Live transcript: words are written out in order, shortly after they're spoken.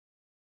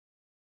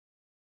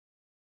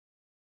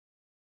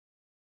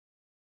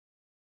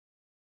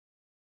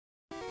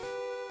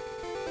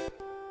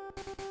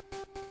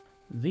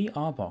The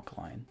Arbok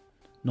line,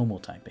 normal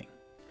typing.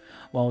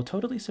 While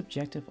totally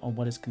subjective on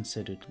what is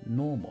considered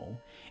normal,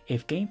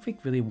 if Game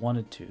Freak really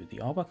wanted to, the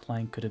Arbok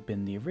line could have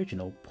been the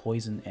original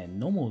poison and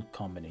normal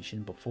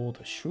combination before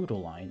the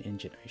Strudel line in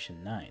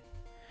Generation 9.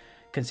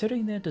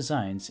 Considering their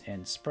designs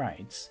and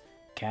sprites,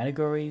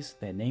 categories,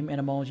 their name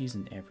etymologies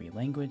in every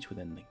language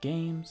within the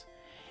games,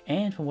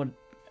 and from what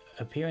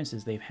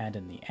appearances they've had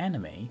in the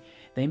anime,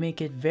 they make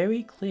it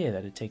very clear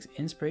that it takes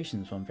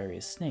inspirations from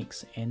various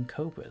snakes and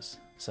cobras,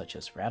 such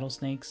as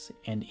rattlesnakes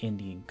and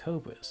Indian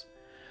cobras,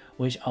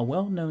 which are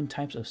well-known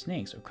types of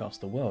snakes across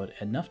the world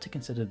enough to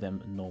consider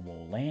them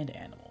normal land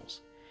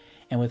animals.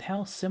 And with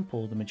how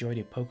simple the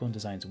majority of Pokemon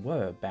designs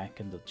were back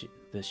in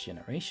this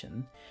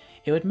generation,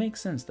 it would make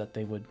sense that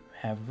they would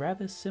have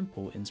rather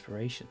simple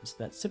inspirations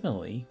that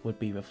similarly would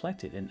be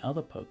reflected in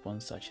other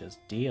Pokemon such as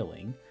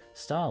Deerling,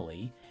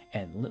 Starly,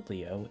 and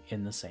Litleo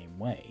in the same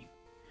way.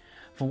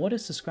 From what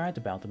is described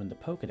about them in the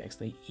Pokédex,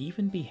 they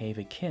even behave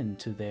akin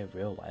to their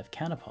real-life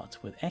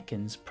counterparts, with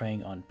Ekans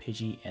preying on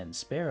Pidgey and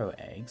Sparrow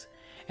eggs,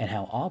 and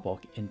how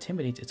Arbok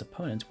intimidates its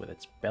opponents with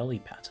its belly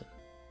pattern.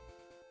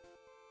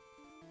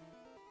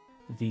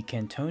 The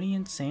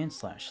Cantonian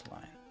Sandslash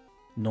line,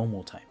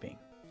 normal typing.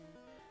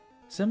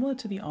 Similar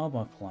to the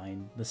Arbok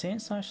line, the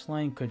Sandslash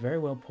line could very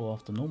well pull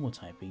off the normal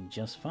typing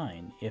just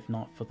fine, if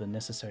not for the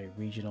necessary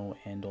regional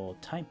and/or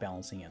type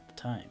balancing at the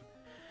time.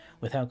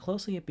 With how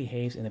closely it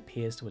behaves and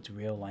appears to its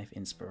real-life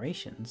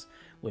inspirations,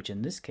 which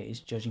in this case,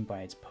 judging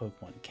by its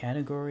Pokemon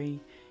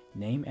category,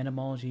 name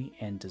etymology,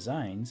 and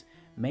designs,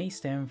 may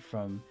stem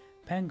from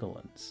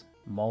pangolins,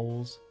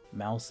 moles,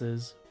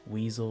 mouses,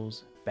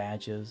 weasels,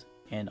 badgers,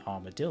 and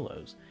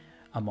armadillos,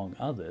 among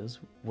others,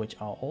 which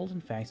are all in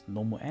fact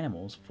normal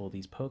animals for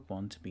these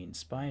Pokemon to be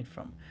inspired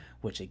from,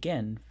 which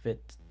again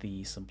fit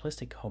the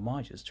simplistic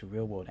homages to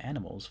real-world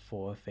animals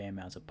for a fair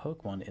amount of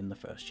Pokemon in the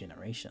first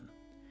generation.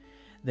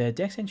 Their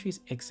dex entries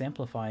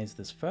exemplifies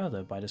this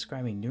further by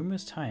describing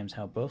numerous times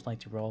how both like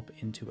to roll up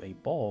into a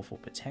ball for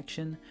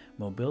protection,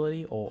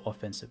 mobility, or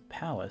offensive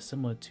power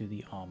similar to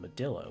the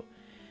armadillo,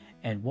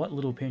 and what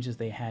little appearances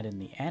they had in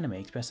the anime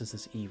expresses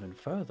this even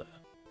further,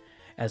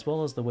 as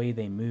well as the way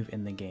they move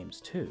in the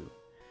games too.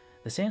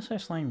 The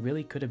Sandslash line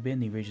really could have been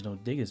the original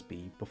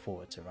Diggersby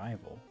before its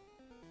arrival.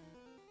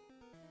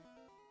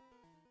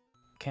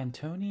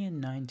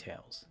 Cantonian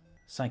Ninetales,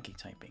 Psychic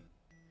typing.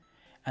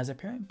 As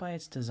apparent by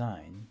its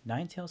design,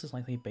 Ninetales is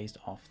likely based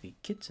off the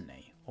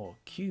Kitsune, or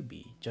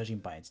Kyubi, judging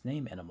by its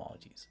name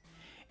etymologies,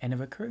 and a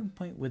recurring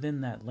point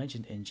within that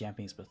legend in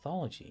Japanese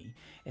mythology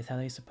is how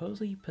they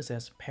supposedly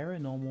possess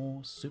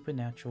paranormal,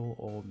 supernatural,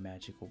 or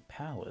magical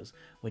powers,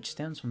 which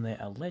stems from their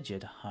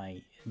alleged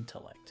high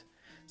intellect,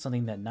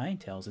 something that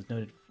Ninetales is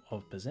noted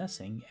of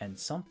possessing, and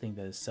something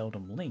that is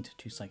seldom linked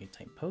to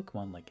Psychic-type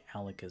Pokemon like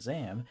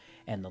Alakazam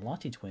and the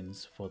Lati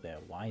twins for their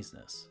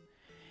wiseness.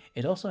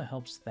 It also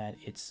helps that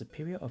its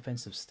superior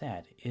offensive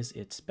stat is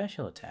its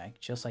special attack,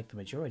 just like the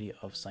majority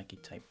of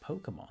Psychic-type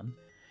Pokemon.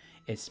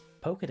 Its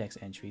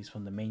Pokédex entries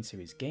from the main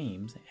series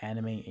games,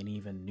 anime, and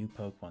even new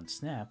Pokemon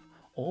Snap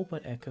all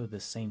but echo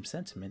the same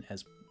sentiment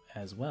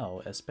as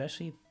well,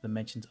 especially the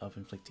mentions of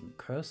inflicting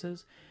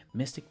curses,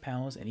 mystic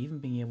powers, and even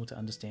being able to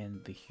understand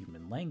the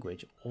human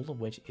language, all of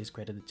which is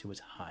credited to its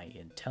high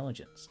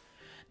intelligence.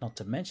 Not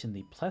to mention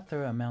the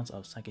plethora amounts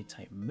of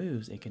Psychic-type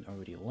moves it can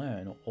already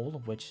learn, all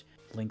of which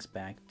links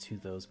back to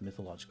those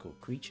mythological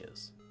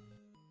creatures.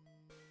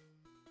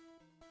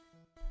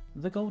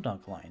 The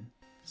Golduck line,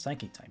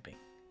 Psychic typing.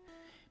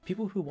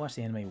 People who watched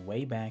the anime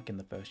way back in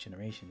the first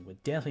generation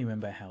would definitely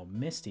remember how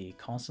Misty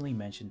constantly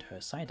mentioned her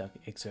Psyduck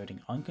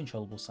exerting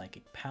uncontrollable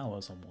psychic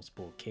powers on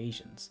multiple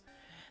occasions.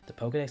 The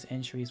Pokédex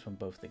entries from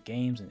both the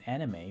games and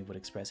anime would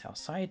express how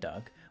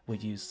Psyduck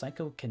would use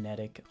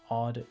psychokinetic,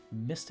 odd,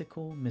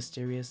 mystical,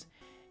 mysterious,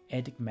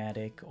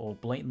 enigmatic, or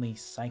blatantly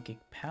psychic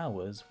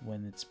powers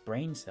when its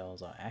brain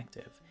cells are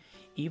active.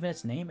 Even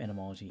its name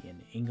etymology in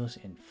English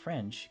and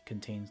French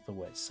contains the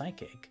word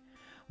psychic,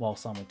 while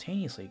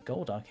simultaneously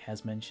Golduck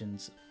has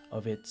mentions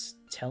of its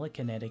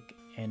telekinetic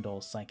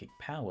and/or psychic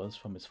powers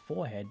from its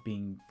forehead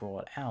being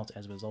brought out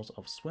as a result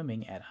of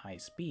swimming at high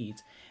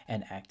speeds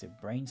and active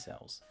brain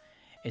cells.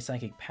 Its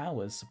psychic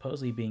powers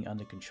supposedly being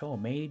under control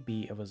may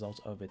be a result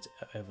of its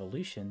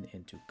evolution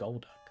into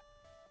Golduck.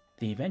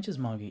 The Adventures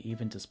manga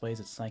even displays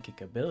its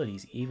psychic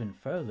abilities even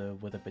further,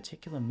 with a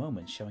particular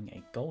moment showing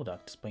a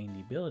Golduck displaying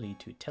the ability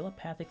to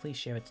telepathically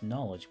share its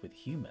knowledge with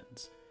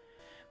humans.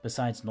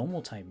 Besides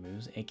normal type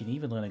moves, it can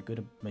even learn a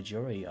good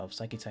majority of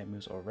Psychic type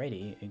moves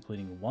already,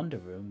 including Wonder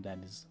Room that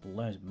is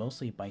learned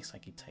mostly by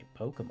Psychic type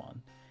Pokemon.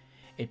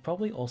 It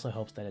probably also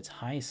helps that its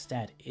highest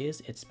stat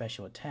is its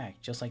special attack,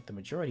 just like the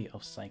majority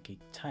of Psychic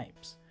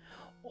types.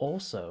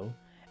 Also,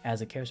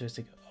 as a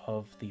characteristic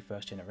of the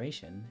first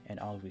generation, and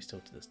arguably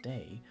still to this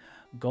day,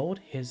 Gold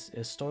is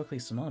historically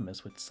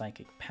synonymous with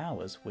psychic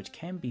powers, which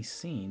can be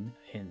seen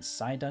in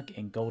Psyduck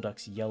and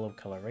Golduck's yellow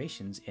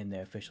colorations in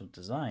their official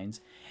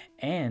designs,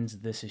 and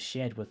this is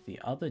shared with the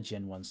other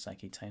Gen 1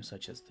 psychic types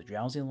such as the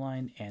Drowsy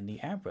line and the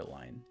Abra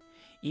line.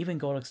 Even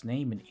Golduck's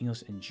name in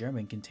English and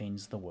German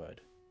contains the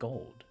word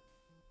gold.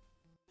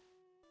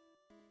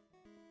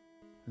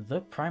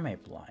 The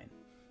primate line,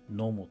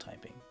 normal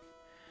typing.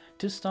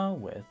 To start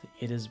with,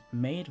 it is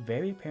made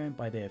very apparent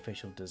by their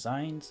official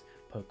designs,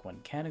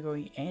 Pokemon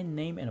category, and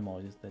name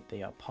etymologies that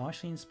they are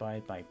partially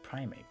inspired by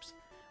primates,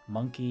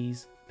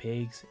 monkeys,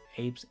 pigs,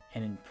 apes,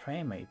 and in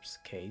primates'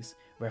 case,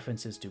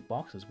 references to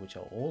boxes which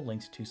are all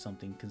linked to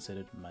something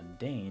considered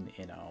mundane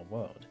in our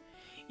world.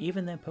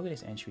 Even their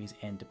Pokédex entries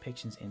and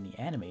depictions in the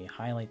anime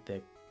highlight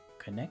their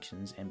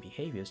connections and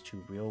behaviors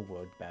to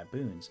real-world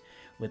baboons,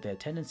 with their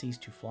tendencies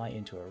to fly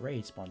into a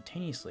raid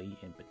spontaneously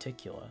in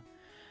particular,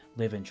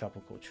 live in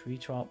tropical tree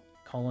top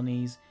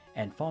colonies,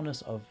 and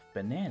fondness of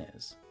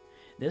bananas.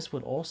 This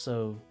would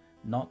also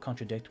not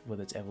contradict with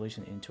its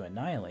evolution into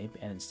Annihilate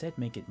and instead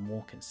make it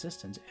more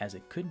consistent, as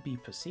it could be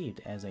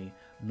perceived as a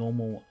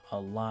normal,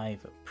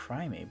 alive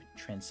primate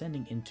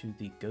transcending into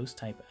the ghost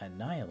type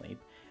Annihilate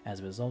as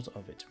a result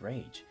of its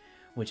rage,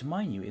 which,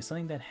 mind you, is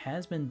something that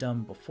has been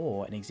done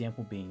before, an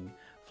example being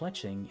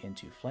Fletchling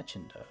into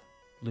Fletchinder,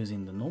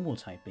 losing the normal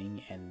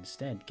typing and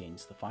instead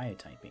gains the fire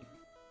typing.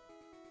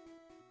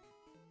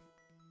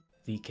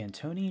 The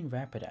Cantonian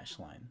Rapidash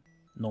line,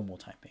 normal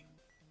typing.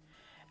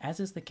 As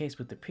is the case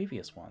with the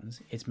previous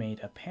ones, it's made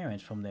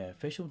apparent from their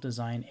official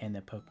design and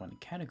their Pokemon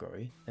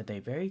category that they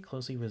very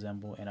closely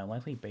resemble and are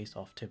likely based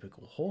off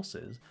typical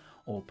horses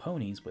or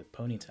ponies with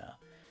ponytail,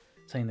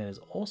 something that is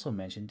also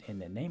mentioned in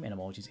their name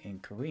etymologies in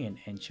Korean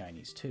and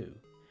Chinese too.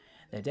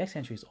 Their dex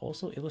entries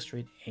also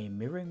illustrate a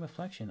mirroring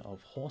reflection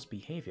of horse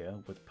behavior,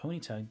 with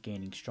ponytail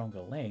gaining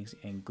stronger legs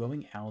and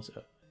growing out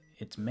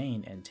its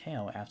mane and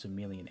tail after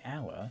merely an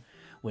hour,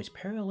 which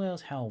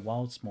parallels how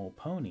wild small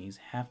ponies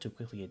have to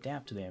quickly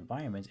adapt to their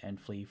environment and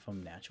flee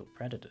from natural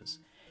predators.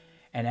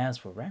 And as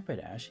for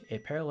Rapidash,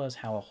 it parallels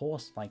how a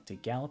horse likes to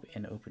gallop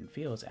in open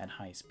fields at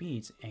high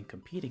speeds and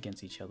compete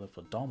against each other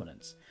for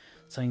dominance,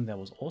 something that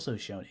was also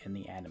shown in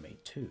the anime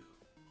too.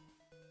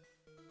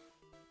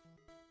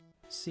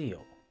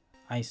 Seal,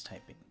 ice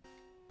typing.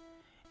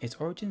 Its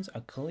origins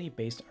are clearly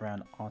based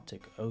around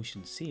Arctic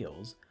Ocean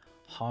seals,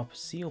 harp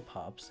seal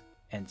pups,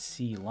 and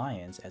sea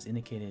lions as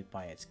indicated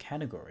by its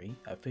category,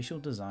 official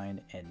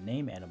design, and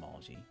name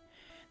etymology.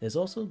 There's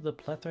also the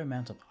plethora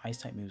amount of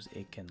ice-type moves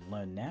it can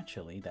learn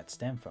naturally that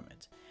stem from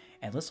it.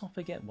 And let's not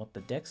forget what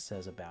the Dex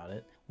says about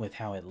it, with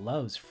how it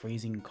loves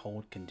freezing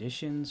cold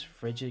conditions,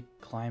 frigid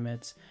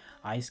climates,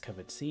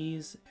 ice-covered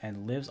seas,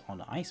 and lives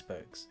on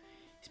icebergs.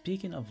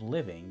 Speaking of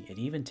living, it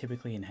even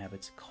typically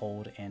inhabits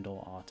cold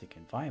and/or Arctic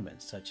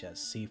environments such as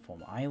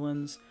Seafoam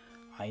Islands,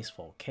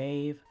 Icefall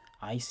Cave,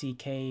 Icy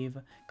Cave,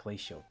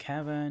 Glacial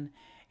Cavern,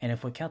 and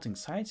if we're counting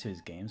side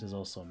series games, there's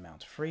also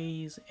Mount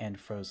Freeze and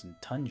Frozen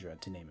Tundra,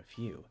 to name a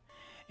few.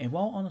 And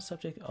while on the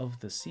subject of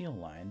the seal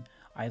line,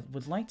 I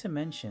would like to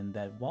mention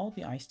that while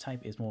the ice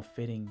type is more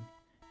fitting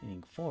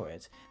for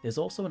it, there's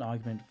also an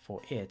argument for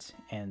it,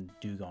 and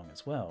Dugong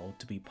as well,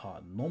 to be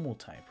part normal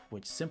type,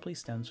 which simply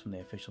stems from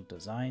their official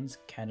designs,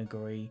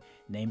 category,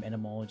 name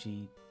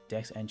etymology,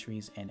 dex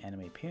entries, and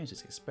anime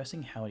appearances,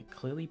 expressing how it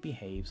clearly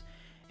behaves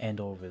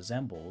and/or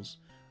resembles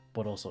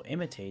but also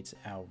imitates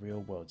our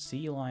real-world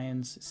sea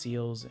lions,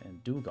 seals,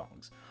 and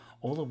dugongs,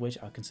 all of which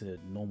are considered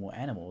normal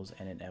animals,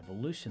 and an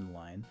evolution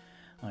line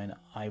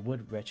I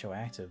would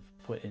retroactive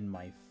put in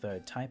my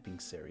third typing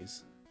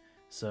series.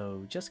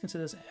 So just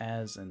consider this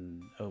as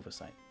an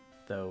oversight,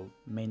 though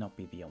may not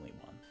be the only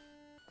one.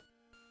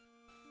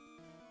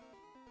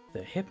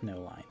 The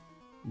Hypno line,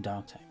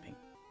 dark typing.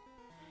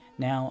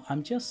 Now,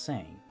 I'm just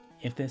saying,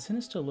 if their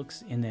sinister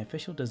looks in their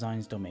official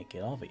designs don't make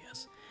it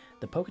obvious,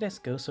 the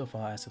Pokédex goes so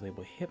far as to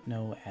label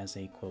Hypno as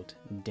a, quote,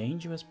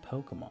 dangerous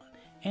Pokemon,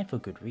 and for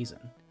good reason.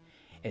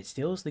 It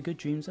steals the good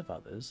dreams of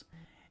others,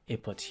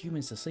 it puts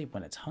humans to sleep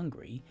when it's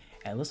hungry,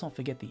 and let's not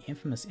forget the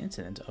infamous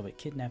incident of it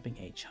kidnapping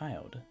a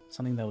child,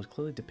 something that was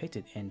clearly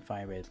depicted in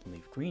Fire Red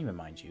Leaf Green,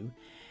 remind you,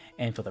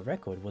 and for the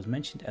record was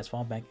mentioned as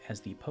far back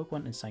as the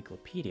Pokemon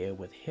Encyclopedia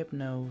with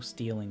Hypno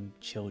stealing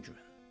children.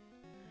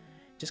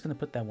 Just gonna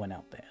put that one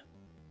out there.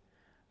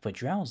 For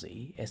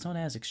Drowsy, it's not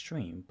as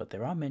extreme, but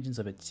there are mentions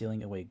of it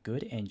stealing away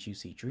good and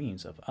juicy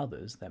dreams of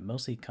others that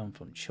mostly come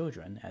from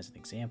children, as an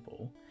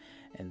example,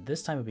 and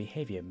this type of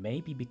behavior may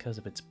be because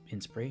of its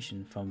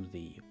inspiration from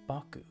the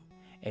Baku,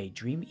 a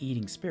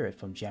dream-eating spirit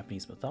from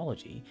Japanese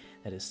mythology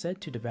that is said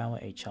to devour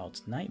a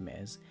child's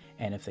nightmares,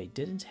 and if they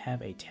didn't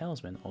have a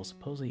talisman, or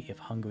supposedly if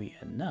hungry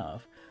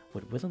enough,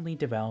 would willingly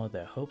devour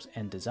their hopes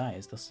and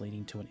desires, thus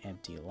leading to an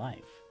empty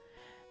life.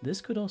 This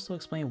could also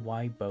explain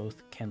why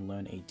both can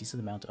learn a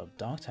decent amount of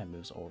Dark-type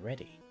moves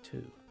already,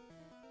 too.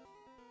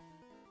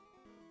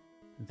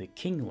 The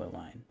Kingler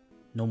line,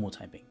 normal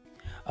typing.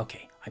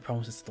 Okay, I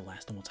promise this is the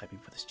last normal typing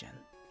for this gen.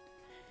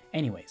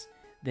 Anyways,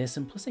 their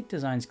simplistic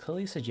designs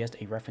clearly suggest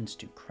a reference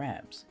to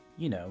crabs,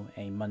 you know,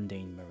 a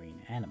mundane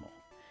marine animal.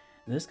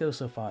 This goes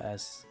so far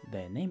as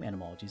their name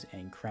etymologies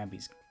and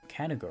Krabby's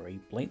category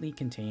blatantly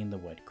containing the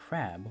word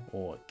crab,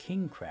 or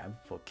king crab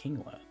for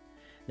Kingler.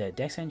 Their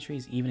dex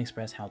entries even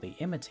express how they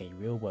imitate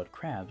real-world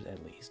crabs,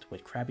 at least,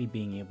 with Krabby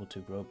being able to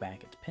grow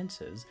back its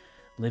pincers,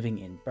 living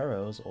in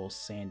burrows or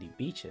sandy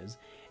beaches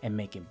and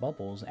making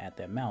bubbles at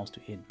their mouths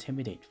to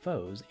intimidate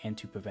foes and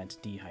to prevent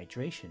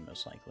dehydration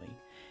most likely.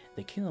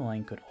 The killer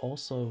line could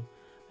also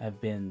have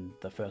been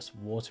the first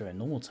water and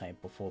normal type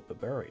before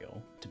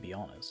Barbarial, to be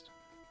honest.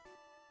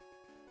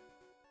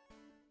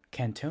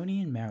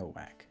 Cantonian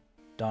Marowak,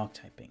 Dark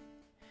typing.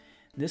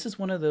 This is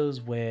one of those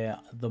where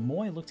the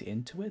more I looked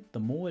into it, the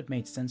more it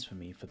made sense for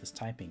me for this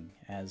typing,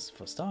 as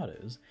for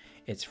starters,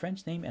 its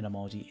French name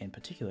etymology in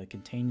particular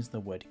contains the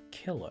word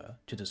killer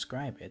to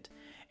describe it,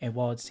 and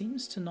while it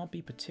seems to not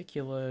be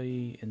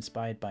particularly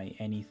inspired by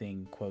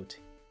anything, quote,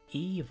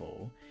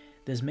 evil,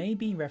 this may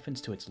be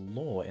reference to its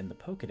lore in the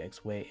Pokédex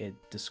where it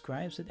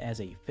describes it as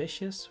a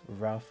vicious,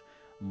 rough,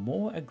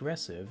 more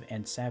aggressive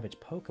and savage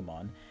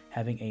Pokémon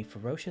having a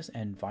ferocious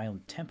and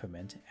violent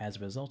temperament as a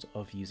result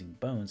of using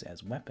bones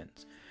as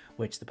weapons,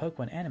 which the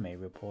Pokémon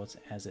anime reports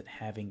as it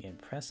having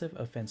impressive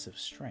offensive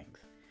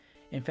strength.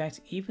 In fact,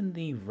 even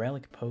the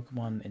Relic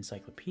Pokémon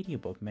Encyclopedia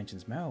book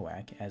mentions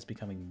Marowak as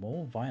becoming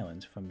more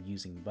violent from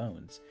using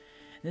bones.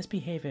 This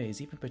behavior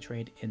is even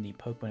portrayed in the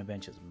Pokémon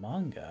Adventures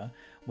manga,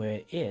 where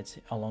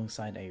it,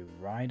 alongside a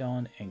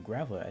Rhydon and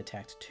Graveler,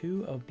 attacked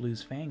 2 of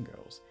Blue's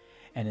fangirls.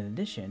 And in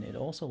addition, it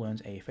also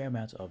learns a fair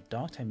amount of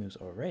Dark-type moves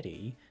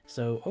already,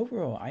 so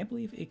overall I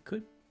believe it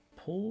could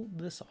pull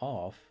this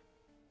off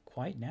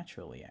quite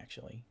naturally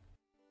actually.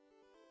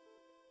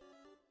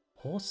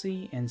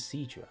 Horsea and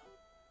Seadra,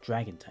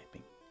 Dragon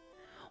typing.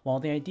 While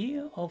the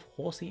idea of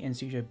Horsea and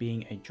Seadra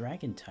being a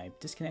dragon type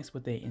disconnects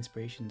with their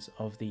inspirations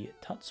of the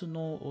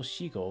Tatsuno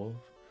Oshigo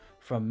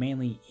from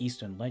mainly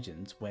Eastern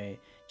legends, where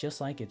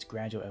just like its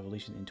gradual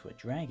evolution into a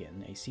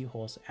dragon, a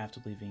seahorse after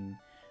living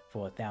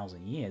for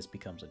 1,000 years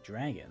becomes a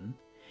dragon,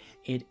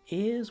 it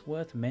is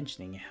worth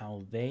mentioning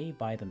how they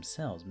by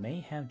themselves may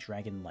have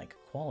dragon-like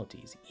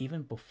qualities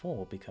even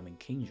before becoming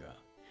Kingdra,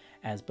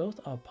 as both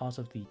are part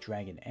of the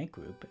Dragon Egg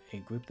group, a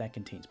group that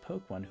contains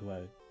Pokemon who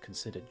are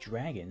considered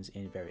dragons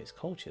in various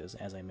cultures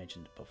as I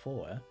mentioned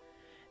before.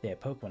 Their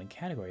Pokemon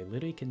category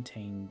literally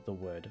contain the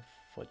word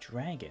for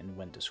dragon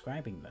when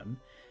describing them.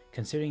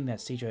 Considering that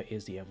Seadra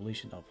is the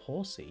evolution of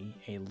Horsea,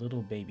 a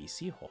little baby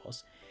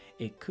seahorse,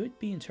 it could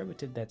be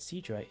interpreted that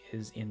Seadra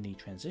is in the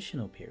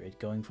transitional period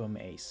going from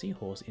a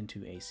seahorse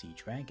into a sea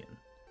dragon.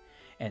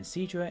 And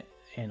Seadra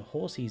and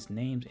Horsea's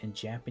names in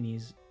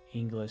Japanese,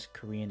 English,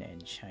 Korean,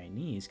 and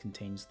Chinese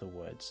contains the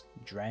words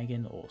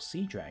dragon or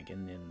sea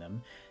dragon in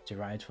them,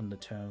 derived from the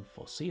term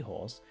for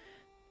seahorse,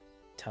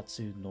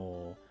 Tatsu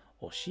no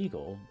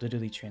Oshigo,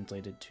 literally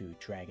translated to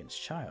dragon's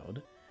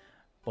child,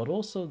 but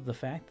also the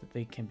fact that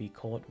they can be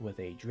caught with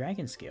a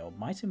dragon scale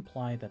might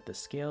imply that the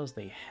scales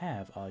they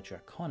have are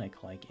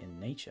draconic-like in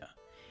nature,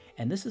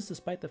 and this is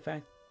despite the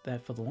fact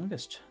that for the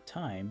longest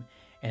time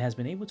it has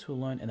been able to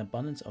learn an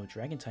abundance of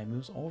dragon-type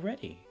moves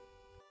already.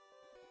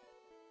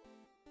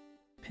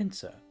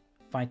 Pinsir,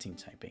 fighting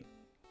typing.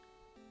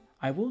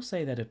 I will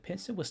say that if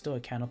Pinsir was still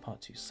a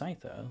counterpart to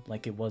Scyther,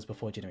 like it was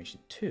before Generation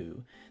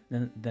 2,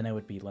 then I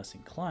would be less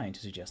inclined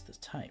to suggest this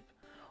type.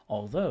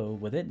 Although,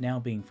 with it now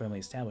being firmly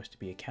established to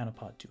be a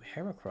counterpart to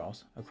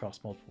Heracross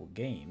across multiple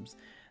games,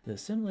 the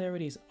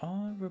similarities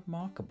are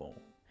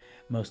remarkable.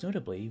 Most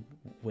notably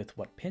with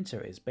what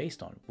Pinsir is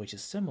based on, which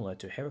is similar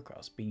to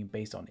Heracross being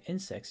based on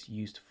insects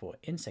used for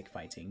insect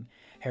fighting,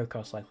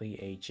 Heracross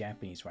likely a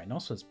Japanese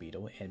rhinoceros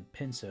beetle and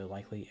Pinsir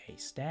likely a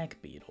stag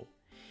beetle.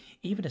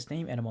 Even its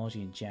name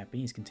etymology in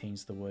Japanese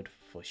contains the word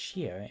for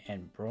sheer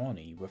and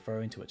brawny,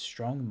 referring to its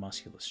strong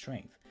muscular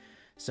strength.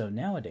 So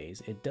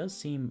nowadays, it does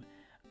seem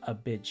a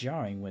bit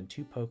jarring when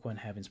 2 Pokemon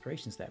have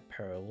inspirations that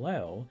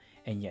parallel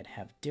and yet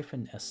have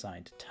different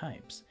assigned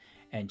types.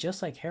 And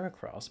just like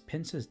Heracross,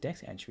 Pinsir's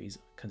dex entries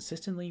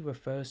consistently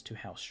refers to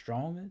how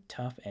strong,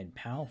 tough, and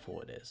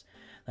powerful it is,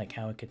 like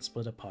how it can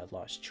split apart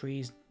large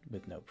trees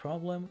with no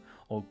problem,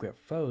 or grip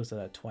foes that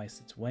are twice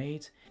its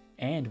weight,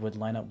 and would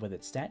line up with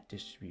its stat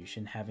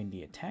distribution, having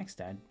the attack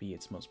stat be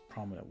its most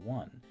prominent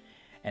one.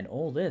 And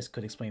all this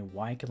could explain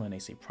why it can learn a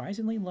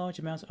surprisingly large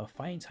amount of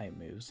fighting type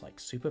moves like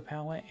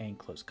Superpower and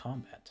Close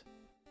Combat.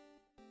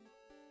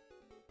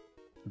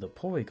 The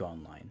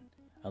Porygon line,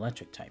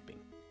 electric typing.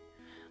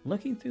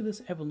 Looking through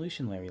this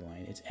evolutionary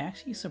line, it's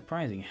actually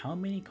surprising how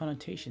many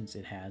connotations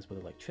it has with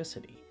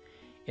electricity.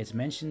 It's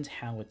mentioned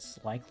how it's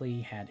likely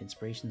had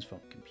inspirations from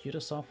computer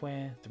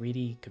software,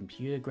 3D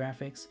computer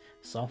graphics,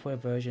 software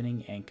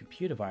versioning, and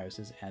computer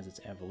viruses as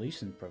its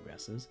evolution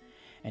progresses,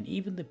 and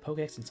even the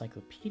Pokédex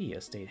Encyclopedia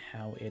state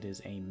how it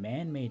is a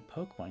man-made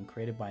Pokemon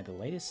created by the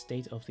latest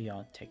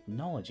state-of-the-art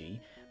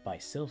technology by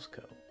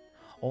Silphco,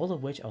 all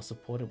of which are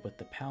supported with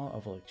the power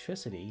of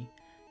electricity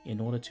in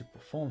order to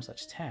perform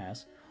such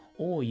tasks,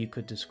 or you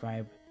could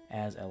describe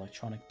as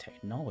electronic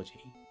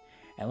technology.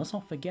 And let's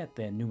not forget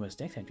their numerous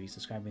dex entries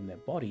describing their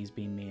bodies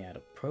being made out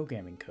of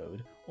programming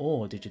code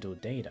or digital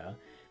data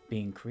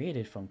being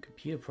created from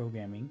computer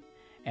programming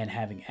and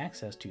having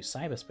access to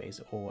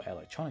cyberspace or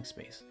electronic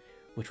space,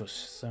 which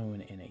was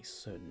shown in a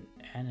certain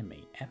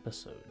anime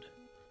episode.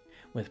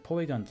 With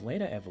Porygon's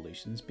later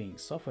evolutions being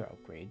software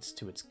upgrades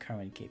to its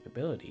current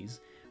capabilities,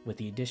 with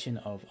the addition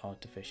of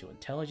artificial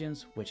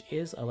intelligence, which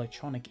is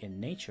electronic in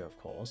nature of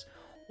course,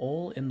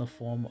 all in the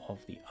form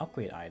of the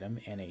upgrade item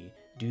and a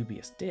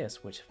dubious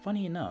disc, which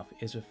funny enough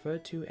is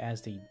referred to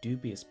as the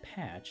dubious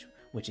patch,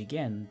 which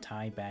again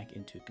tie back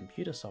into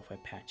computer software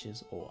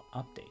patches or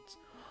updates.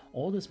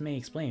 All this may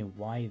explain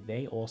why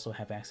they also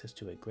have access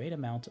to a great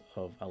amount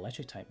of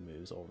electric type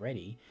moves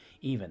already,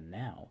 even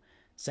now,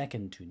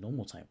 second to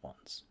normal type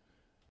ones.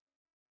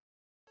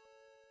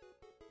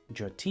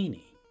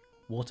 Dratini,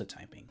 water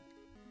typing.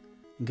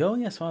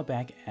 Going as far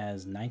back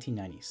as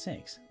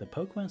 1996, the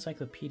Pokemon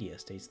Encyclopedia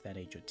states that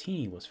a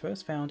Dratini was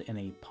first found in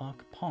a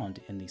park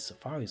pond in the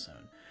Safari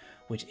Zone,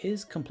 which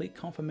is complete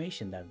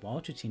confirmation that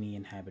wild Dratini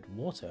inhabit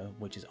water,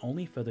 which is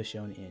only further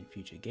shown in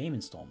future game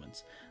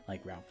installments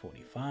like Route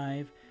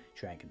 45,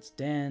 Dragon's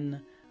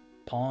Den,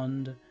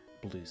 Pond,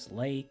 Blue's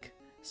Lake,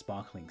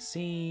 Sparkling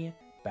Sea,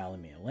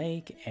 Balamere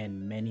Lake,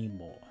 and many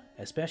more,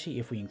 especially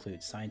if we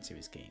include side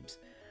series games.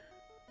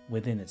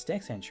 Within its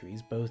dex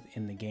entries, both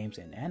in the games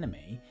and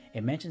anime,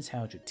 it mentions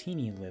how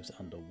Dratini lives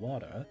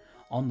underwater,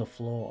 on the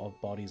floor of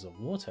bodies of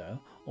water,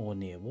 or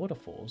near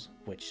waterfalls,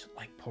 which,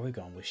 like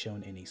Porygon, was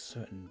shown in a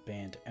certain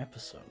banned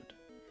episode.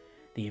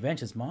 The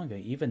Adventures manga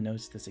even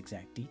notes this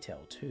exact detail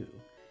too.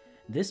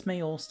 This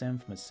may all stem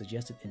from its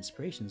suggested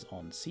inspirations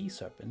on sea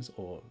serpents,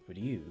 or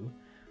ryu,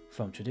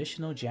 from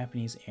traditional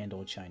Japanese and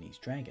or Chinese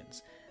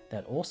dragons,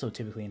 that also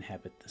typically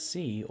inhabit the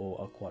sea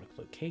or aquatic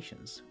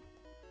locations,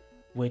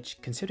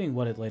 which, considering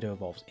what it later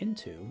evolves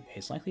into,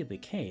 is likely the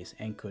case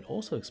and could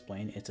also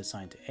explain its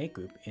assigned to egg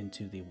group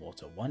into the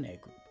Water 1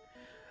 egg group,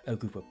 a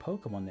group of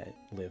Pokemon that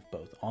live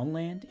both on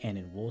land and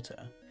in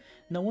water.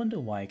 No wonder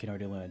why it can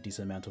already learn a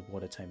decent amount of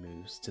water type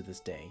moves to this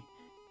day.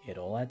 It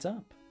all adds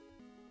up.